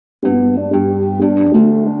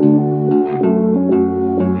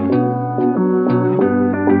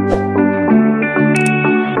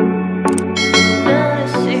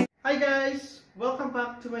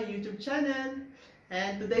channel.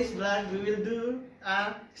 And today's vlog, we will do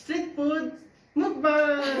a street food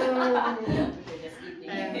mukbang.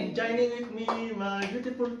 And joining with me, my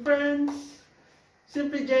beautiful friends,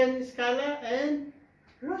 Simply Jen, Escala, and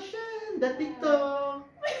Rochelle, the TikTok.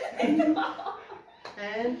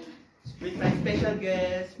 And with my special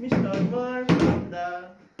guest, Mr. Mark from the...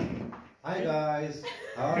 Hi guys,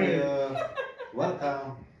 how are you?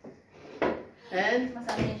 Welcome. And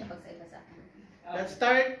let's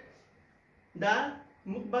start the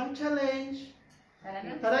mukbang challenge.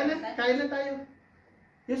 Tara na, kain na tayo.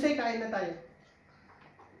 You say kain na tayo.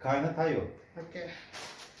 Kain na tayo. Okay.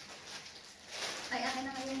 Ay, akin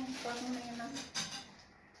na ngayon. Pork mo na yun lang.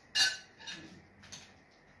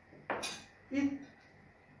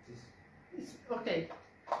 It's okay.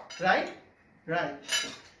 Right? Right.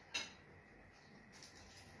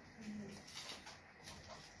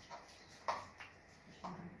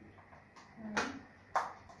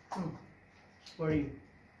 For you.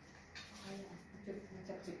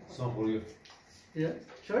 Some for you. Yeah?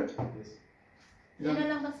 Sure? Yes. Yan na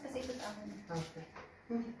lang kasi ito sa akin. Okay.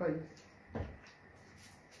 Fine.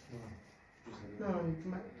 No,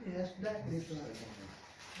 it has that. This one.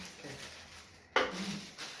 Okay.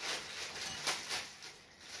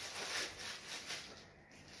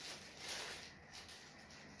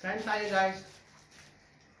 Kain tayo guys.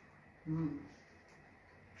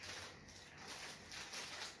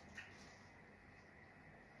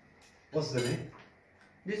 What's the name?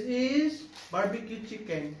 This is barbecue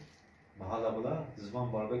chicken. Mahala bula. This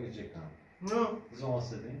one barbecue chicken. No, This one what's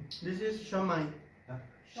the name? this is shamai. Huh?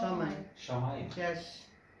 Shamai. Shamai. Yes.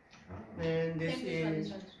 Ah. And this Same,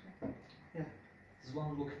 is... This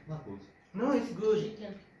one look not good. No, it's good.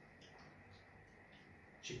 Chicken.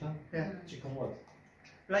 Chicken? Yeah. Chicken what?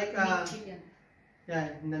 Like, Chicken. yeah,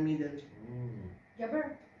 in the middle.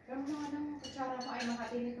 Jabber, pero mo nga ng kutsara mo ay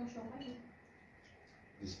makatinig ng siomay.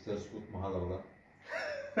 This tastes good. Mahala bula.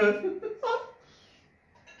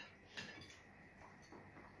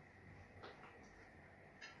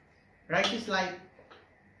 Rice is like,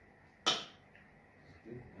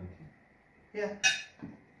 yeah,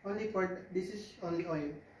 only for, this is only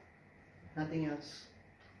oil, nothing else.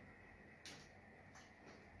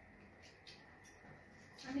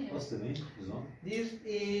 Ano yun? What's the name? This one? This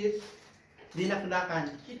is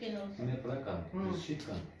dinakdakan. Chicken also. Pinaplakan. This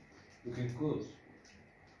chicken. Looking good.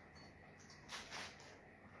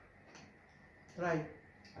 Try.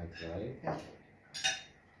 I try. Yeah.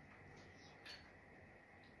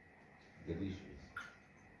 Delicious.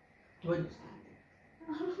 Good.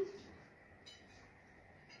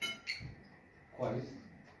 Quiet.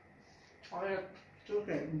 Quiet. It's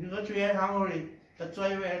okay, because we are hungry. That's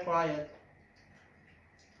why we are quiet.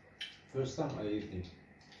 First time I eating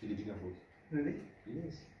Filipino food. Really?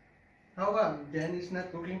 Yes. How come? Jen is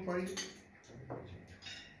not cooking for you?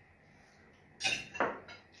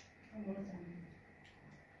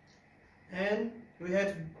 And we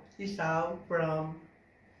have isaw from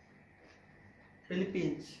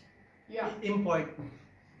Philippines. Yeah. Import.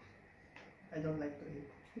 I don't like to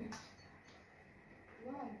eat.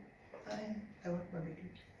 Wow. I want barbecue.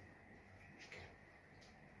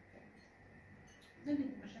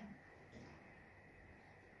 Nandito pa siya.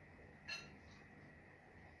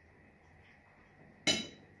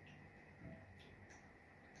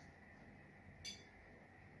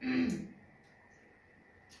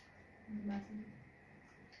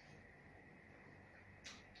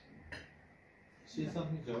 See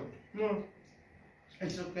something, George? No,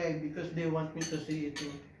 it's okay because they want me to see it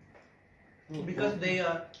too. No, Because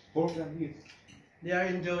pork and meat. they are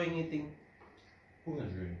enjoying eating. Who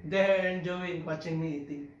can drink? They are enjoying watching me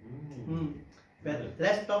eating. But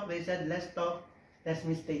less talk, they said less talk, less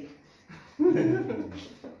mistake.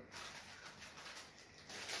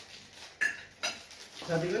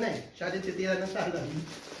 Sabi ko na eh, siya din titira ng salad.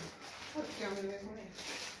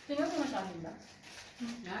 Tingnan mo masyadong ba?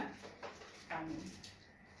 Ha? Kami.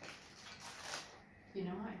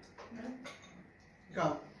 Sino nga eh?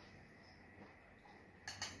 Ikaw.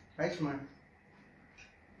 Rice man.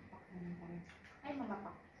 Ay,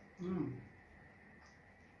 mamapak.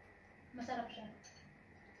 Masarap siya.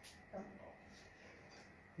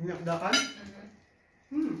 Hinakdakan?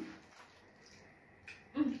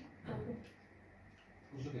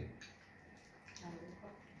 It's okay.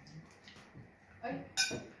 Ay,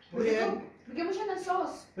 Bigyan mo siya ng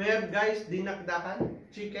sauce. we have guys, dinakdakan,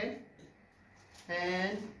 chicken,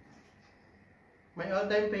 and my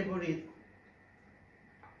all-time favorite.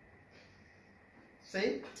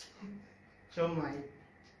 Say? Siomai.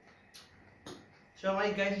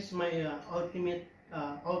 Siomai guys is my ultimate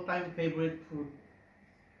all-time favorite food.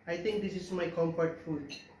 I think this is my comfort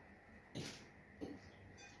food.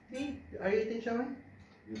 Babe, Are you eating shawarma?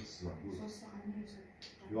 It's not good. sauce sa kanya.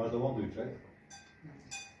 You are the one to try?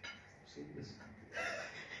 See this?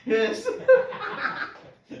 Yes.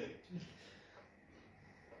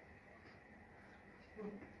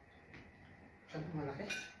 Saan malaki?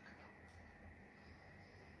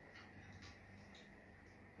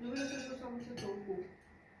 Wala sa kasama sa tofu.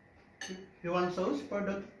 You want sauce for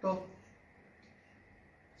the top?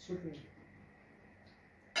 Super.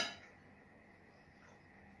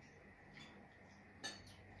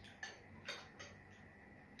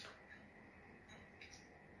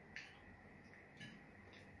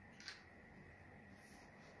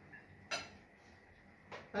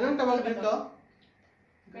 Anong tawag dito?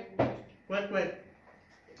 Kwek. Kwek kwek.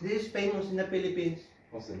 This is famous in the Philippines.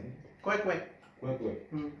 What's the name? Kwek kwek. Kwek.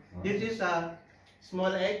 Hmm. This is a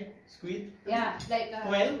small egg, squid, Yeah, like a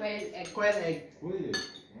Quail? quail egg. quail egg, Wait.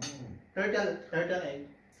 turtle egg.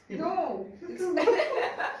 No!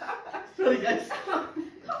 Sorry guys.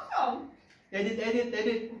 How? Edit.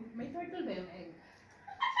 May turtle ba yung egg?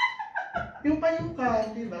 Yung pa yung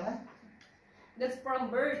kan, di ba? That's from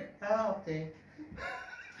bird. Ah, okay.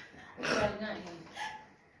 Well nga yun.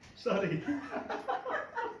 Sorry.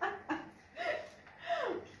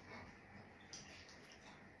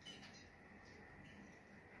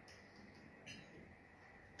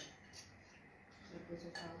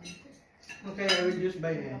 Okay, I will use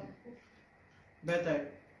by hand. Better.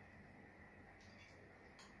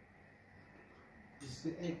 This is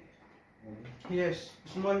the egg. Yes,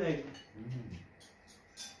 small egg. Mm.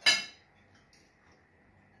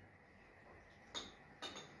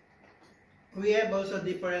 We have also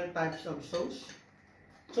different types of sauce.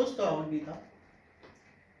 Sauce to ako dito.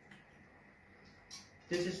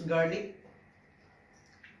 This is garlic.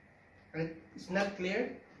 It's not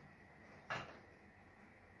clear.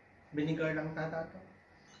 Vinegar lang tata to.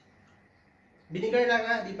 Vinegar lang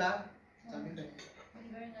nga, di ba? Sabi ko.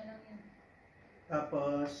 Vinegar na lang yun.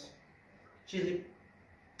 Tapos, chili.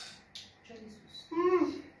 Chili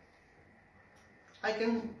sauce.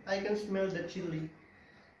 I can smell the chili.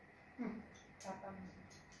 Tapang.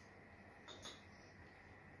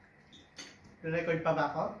 Record pa ba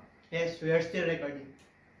ako? Yes, we are still recording.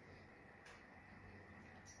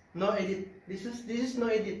 No edit. This is no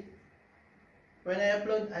edit. When I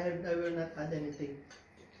upload, I will not add anything.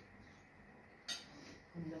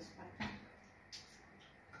 On the spot.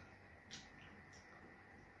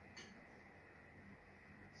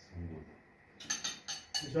 Some good.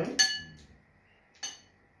 This one?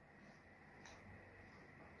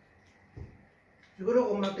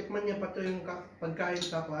 Siguro kung matikman niya pa ito yung pagkain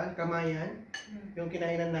sa kamayan, yung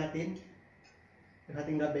kinainan natin, yung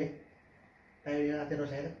ating gabi, tayo yung ating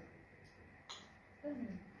Rochelle.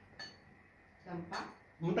 Lampa?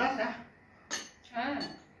 Muntas ah! Ah.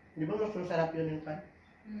 Di ba mas masarap yun yung pan?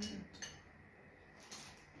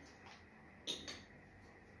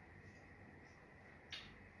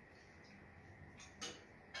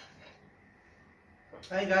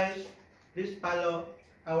 Hi guys, please follow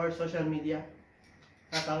our social media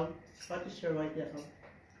account. What is your white account?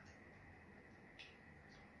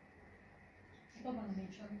 Ito ba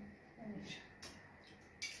na-mention?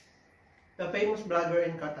 The famous blogger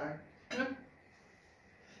in Qatar. Hmm?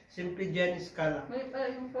 Simply Jen Escala. May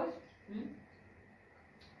pala yung post?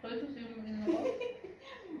 So ito siya yung magiging ako?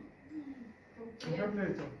 Ang sarap na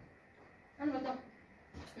ito. Ano ba ito?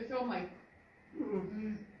 Ito yung mic.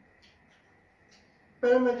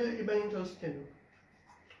 Pero medyo iba yung sauce niya, no?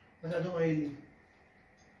 Masyadong oily.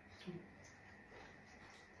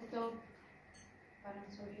 Ito, parang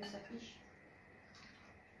soya sa fish.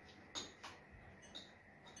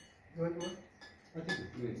 You want more? I think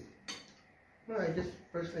it's good. No,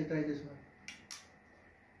 first I try this one.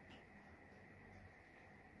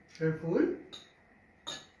 You're full?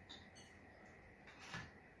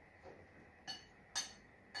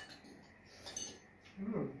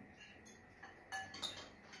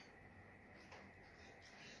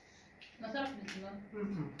 Masarap din sila.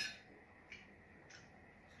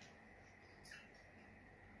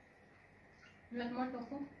 You want more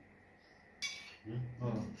tofu?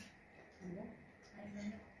 Oh.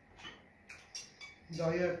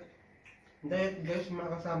 Diet. Diet guys, mga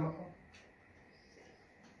kasama ko.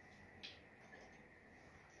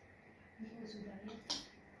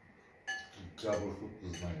 Jabber food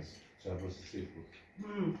is nice. Jabber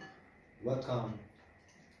seafood. Welcome.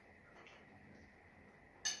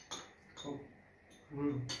 Oh.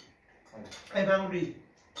 I'm hungry.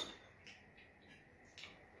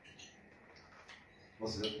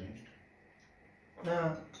 What's that name?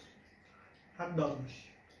 Hot dogs.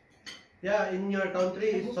 Yeah, in your country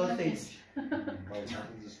it's sausage. Why is not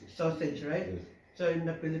this food? Sausage, right? Yes. So in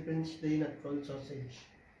the Philippines, they not call sausage.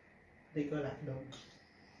 They call hot dogs.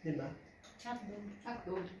 Diba? Hotdog.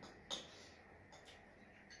 Hotdog.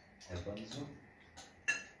 Have fun this one?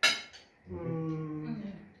 Mm.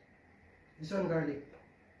 This one garlic.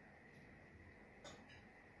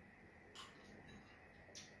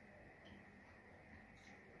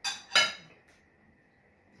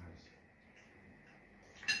 Nice.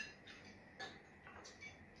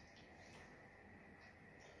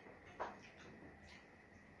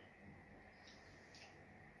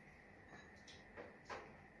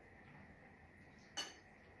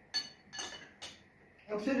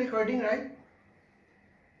 I'm still recording, right?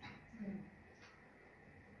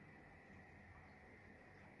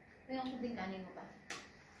 Tingnan ko din kanin mo pa.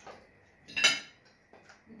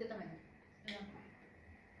 Dito naman. Ayan.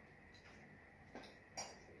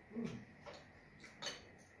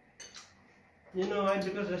 You know why?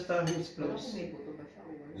 Because restaurant is Wala kung closed. may buto ba siya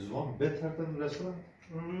o wala. Is one better than restaurant?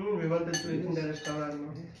 We wanted to eat in the restaurant.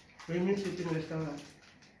 No? We miss eating restaurant.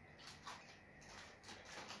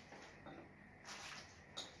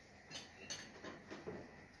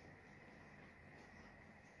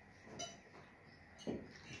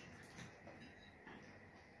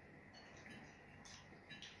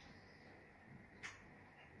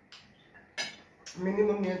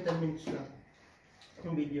 Minimum yan 10 minutes lang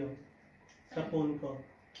yung video sa phone ko.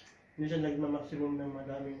 Hindi siya nagma-maximum ng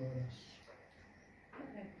madaming oras.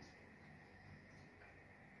 Okay.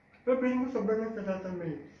 Pero piling ko sobrang lang sa 10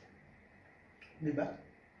 minutes. Diba?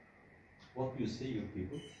 What you say, you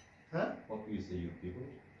people? Ha? What you say, you people?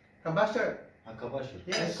 Kabasher! Arkadaşlar,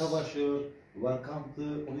 Yes. arkadaşlar, welcome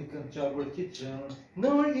to Unicorn Jabber Kitchen.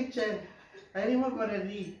 No more kitchen! I remove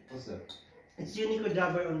already. What's that? It's Unico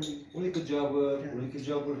Jabber only. Unicorn Jabber, Yeah. Unicorn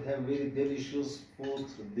Jabber have very delicious food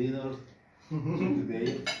dinner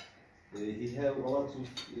today. He have a lot of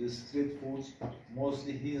street foods.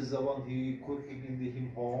 Mostly he is the one he cooking in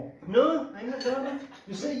him home. No, I'm not the one.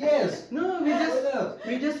 You say yes. No, Why not?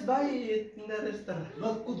 we just buy it in the restaurant.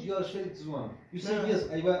 Not good. You are sharing this one. You say No. yes.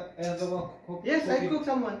 I am the one cooking. Yes, I cook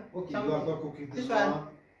someone. Okay, Some- you are the cooking this This one. one.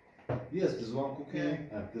 Yes, this one cooking,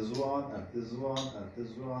 Yeah. and this one, and this one, and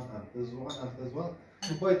this one, and this one, and this one.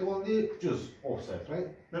 You buy it only juice outside, right?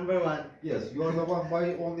 Number 1. Yes, you are the one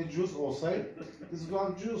buy only juice outside. This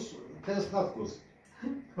one juice tastes not good.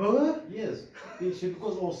 What? Yes,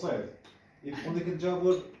 because outside. If only can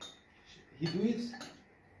Jabber, he do it,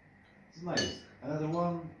 it's nice. Another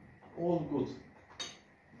one, all good.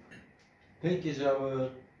 Thank you, Jabber.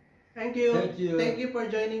 Thank you. Thank you. Thank you for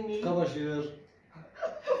joining me. Kavashir.